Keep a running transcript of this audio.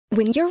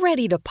When you're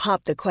ready to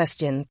pop the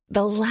question,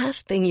 the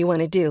last thing you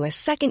want to do is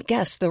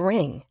second-guess the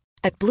ring.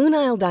 At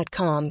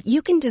BlueNile.com,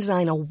 you can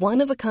design a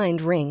one-of-a-kind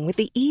ring with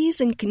the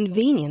ease and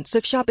convenience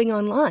of shopping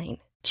online.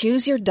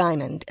 Choose your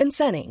diamond and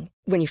setting.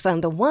 When you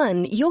find the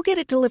one, you'll get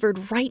it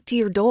delivered right to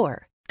your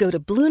door. Go to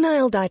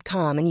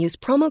BlueNile.com and use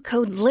promo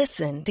code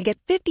LISTEN to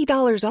get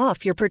 $50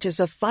 off your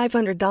purchase of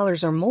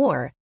 $500 or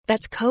more.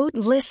 That's code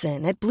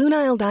LISTEN at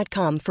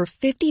BlueNile.com for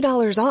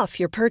 $50 off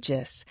your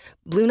purchase.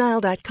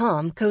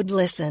 BlueNile.com, code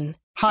LISTEN.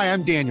 Hi,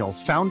 I'm Daniel,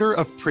 founder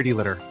of Pretty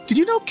Litter. Did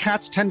you know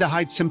cats tend to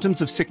hide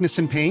symptoms of sickness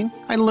and pain?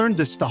 I learned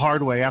this the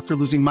hard way after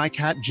losing my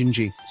cat,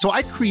 Gingy. So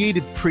I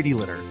created Pretty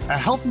Litter, a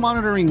health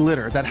monitoring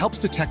litter that helps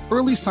detect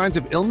early signs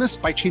of illness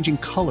by changing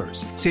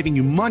colors, saving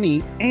you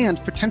money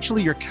and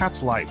potentially your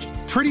cat's life.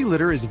 Pretty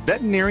Litter is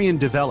veterinarian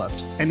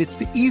developed, and it's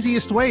the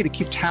easiest way to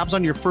keep tabs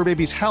on your fur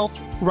baby's health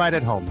right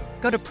at home.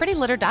 Go to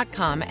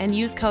prettylitter.com and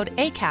use code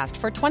ACAST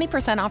for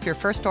 20% off your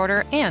first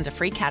order and a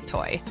free cat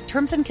toy.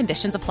 Terms and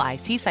conditions apply.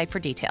 See site for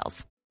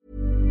details.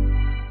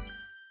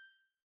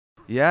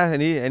 Yeah,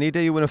 any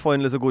day you win a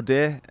final is a good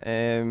day.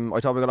 I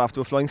thought we got off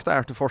to a flying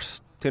start. The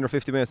first 10 or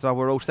 50 minutes that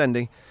were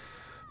outstanding.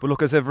 But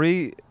look, as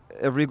every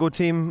good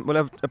team will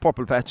have a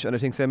purple patch, and I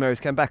think St Mary's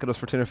came back at us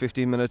for 10 or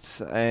 15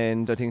 minutes,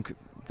 and I think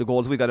the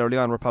goals we got early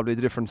on were probably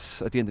the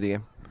difference at the end of the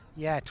game.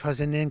 Yeah, it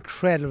was an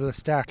incredible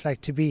start.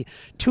 Like, to be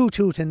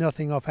 2-2 to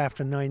nothing up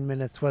after 9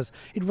 minutes was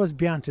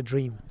beyond a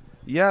dream.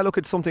 Yeah, look,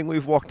 it's something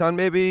we've worked on.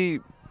 Maybe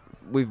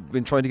we've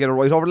been trying to get it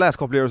right over the last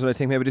couple of years, and I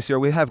think maybe this year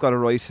we have got it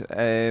right.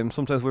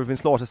 Sometimes we've been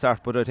slow to start,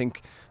 but I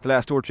think the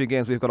last 2 or 3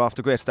 games we've got off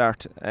to a great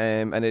start,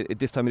 and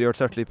this time of the year it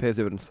certainly pays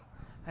dividends.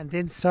 And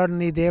then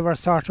suddenly they were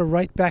sort of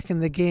right back in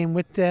the game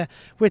with the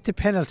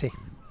penalty.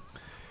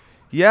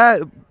 Yeah,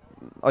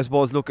 I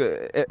suppose, look,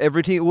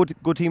 every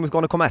good team was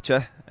going to come at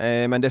you,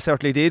 and they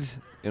certainly did.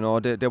 You know,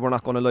 they were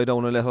not going to lie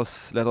down and let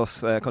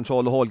us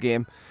control the whole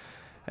game.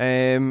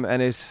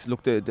 And it's,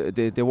 look,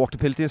 they walked the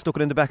penalty and stuck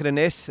it in the back of the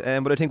net.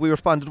 But I think we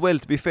responded well,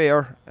 to be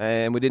fair.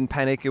 We didn't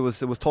panic. It was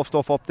tough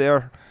stuff up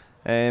there.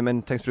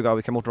 And thanks to God,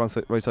 we came out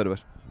the right side of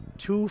it.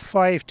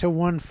 2-5 to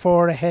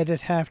 1-4 ahead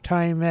at half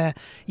time.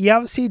 You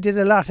obviously did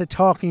a lot of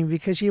talking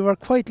because you were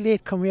quite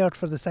late coming out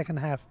for the second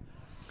half.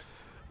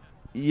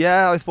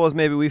 Yeah, I suppose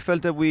maybe we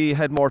felt that we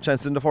had more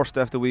chances in the first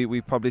half, that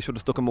we probably should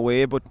have stuck them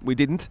away, but we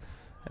didn't.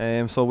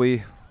 So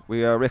we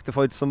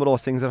rectified some of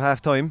those things at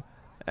half time.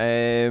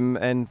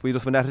 And we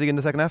just went at it again in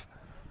the second half.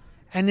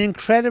 An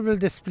incredible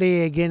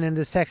display again in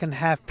the second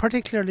half,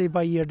 particularly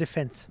by your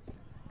defence.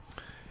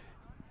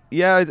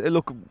 Yeah,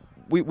 look,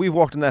 we've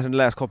worked on that in the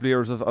last couple of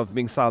years of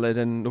being solid,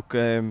 and look,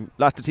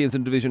 lots of teams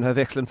in the division have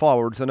excellent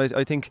forwards, and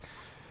I think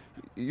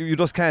you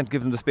just can't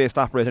give them the space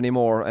to operate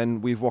anymore,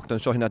 and we've worked on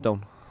shutting that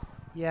down.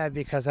 Yeah,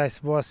 because I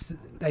suppose,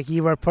 like,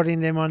 you were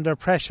putting them under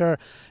pressure.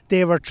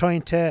 They were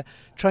trying to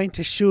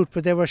shoot,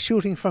 but they were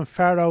shooting from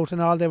far out, and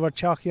all they were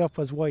chalking up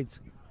was wides.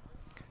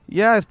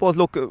 Yeah, I suppose,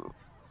 look,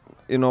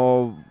 you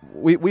know,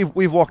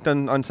 we've worked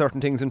on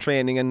certain things in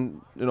training,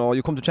 and, you know,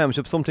 you come to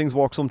championships, some things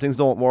work, some things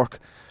don't work.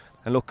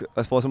 And look,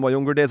 I suppose in my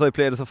younger days I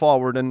played as a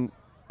forward, and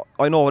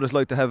I know what it's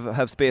like to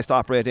have space to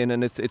operate in,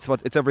 and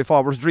it's every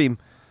forward's dream.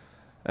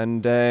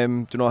 And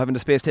you know, having the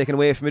space taken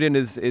away from it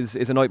is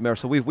a nightmare.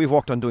 So we've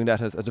worked on doing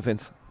that as a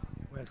defence.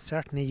 Well,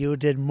 certainly you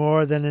did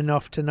more than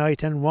enough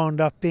tonight, and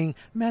wound up being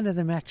man of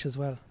the match as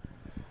well.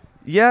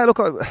 Yeah, look,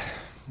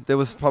 there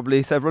was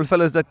probably several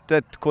fellas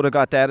that could have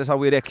got that. I thought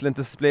we had excellent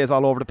displays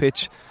all over the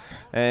pitch.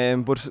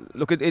 But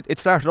look, it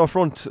started up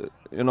front.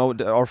 You know,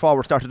 our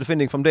forward started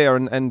defending from there,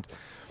 and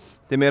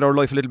they made our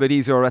life a little bit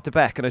easier at the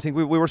back, and I think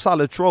we were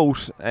solid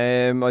throughout.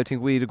 I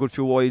think we had a good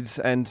few wides,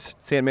 and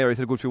St Mary's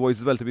had a good few wides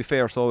as well, to be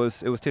fair, so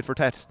it was tit for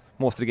tat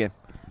most of the game.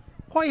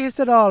 Why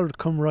has it all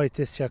come right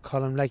this year,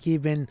 Colm? Like,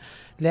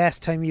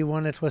 last time you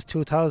won it was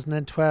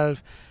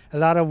 2012. A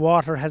lot of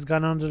water has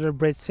gone under the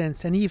bridge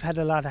since, and you've had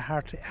a lot of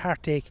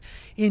heartache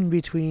in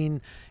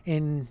between,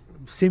 in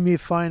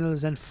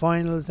semi-finals and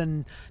finals,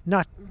 and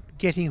not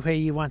getting where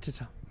you wanted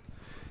to.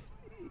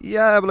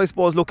 Yeah, but I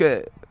suppose, look,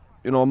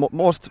 you know,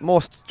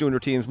 most junior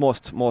teams,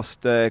 most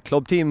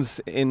club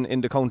teams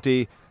in the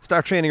county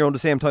start training around the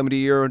same time of the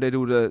year, and they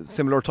do the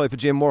similar type of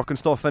gym work and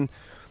stuff, and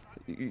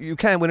you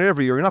can't win it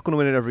every year. You're not going to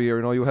win it every year.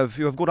 You know, you have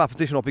good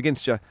opposition up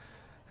against you,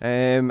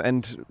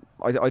 and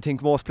I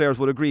think most players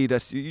would agree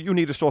that you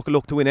need a stroke of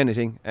luck to win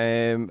anything,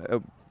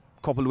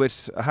 coupled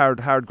with a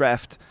hard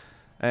graft,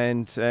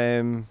 and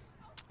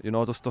you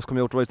know, just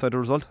coming out the right side of the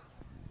result.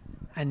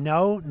 And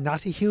now,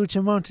 not a huge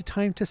amount of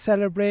time to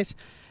celebrate.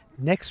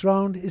 Next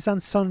round is on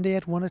Sunday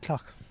at 1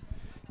 o'clock.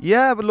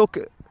 Yeah, but look,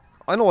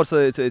 I know it's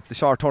a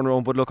short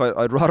turnaround, but look,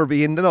 I'd rather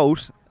be in than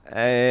out.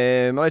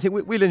 And I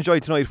think we'll enjoy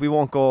tonight. We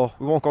won't go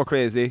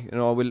crazy. You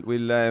know,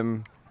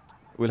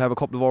 we'll have a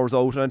couple of hours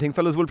out, and I think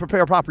fellas will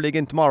prepare properly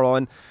again tomorrow.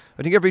 And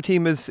I think every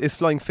team is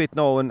flying fit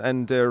now,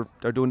 and they're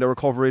doing their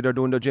recovery, they're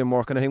doing their gym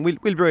work, and I think we'll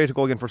be ready to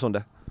go again for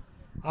Sunday.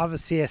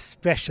 Obviously, a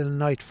special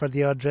night for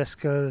the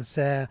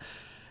O'Driscolls.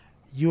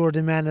 You're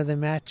the man of the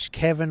match.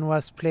 Kevin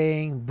was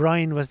playing,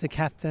 Brian was the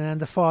captain,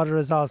 and the father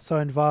is also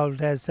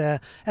involved as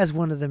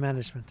one of the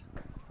management.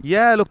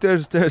 Yeah, look,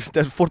 there's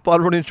football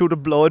running through the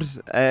blood.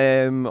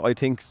 I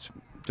think,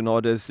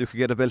 you could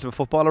get a belt of a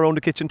football around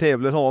the kitchen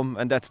table at home,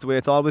 and that's the way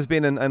it's always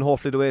been, and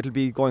hopefully the way it'll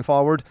be going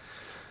forward.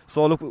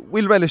 So look,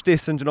 we'll relish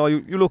this, and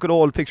you look at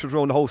old pictures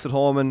around the house at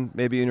home, and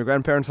maybe in your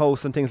grandparents'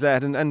 house and things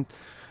like that, and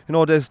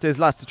there's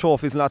lots of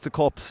trophies and lots of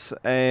cups,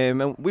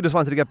 and we just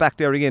wanted to get back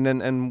there again,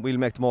 and we'll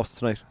make the most of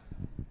tonight.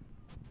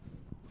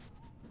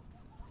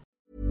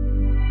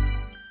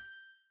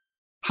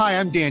 Hi,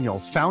 I'm Daniel,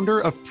 founder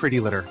of Pretty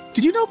Litter.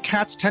 Did you know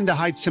cats tend to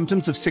hide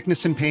symptoms of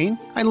sickness and pain?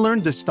 I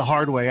learned this the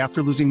hard way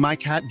after losing my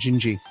cat,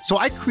 Gingy. So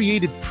I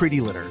created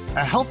Pretty Litter,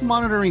 a health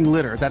monitoring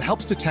litter that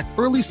helps detect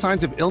early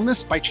signs of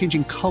illness by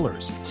changing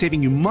colors,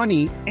 saving you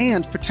money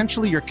and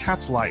potentially your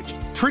cat's life.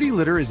 Pretty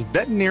Litter is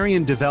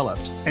veterinarian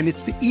developed, and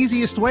it's the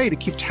easiest way to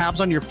keep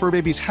tabs on your fur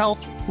baby's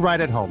health right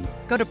at home.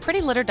 Go to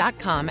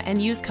prettylitter.com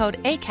and use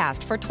code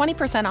ACAST for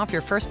 20% off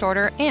your first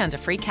order and a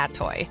free cat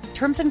toy.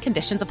 Terms and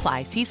conditions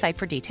apply. See site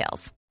for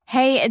details.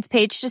 Hey, it's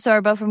Paige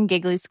DeSorbo from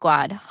Giggly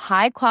Squad.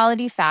 High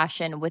quality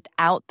fashion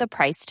without the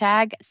price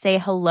tag. Say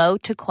hello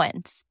to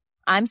Quince.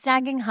 I'm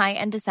snagging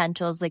high-end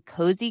essentials like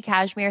cozy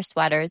cashmere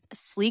sweaters,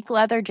 sleek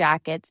leather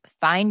jackets,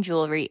 fine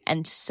jewelry,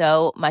 and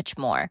so much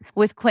more.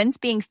 With Quince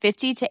being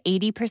 50 to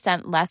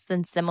 80% less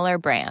than similar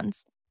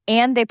brands.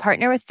 And they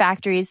partner with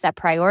factories that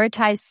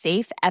prioritize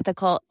safe,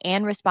 ethical,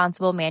 and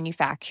responsible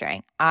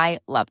manufacturing. I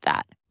love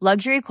that.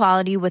 Luxury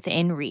quality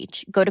within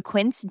reach. Go to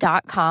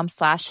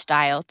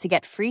quince.com/style to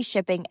get free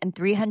shipping and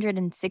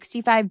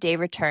 365-day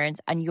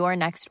returns on your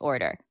next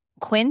order.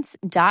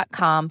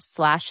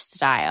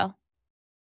 Quince.com/style.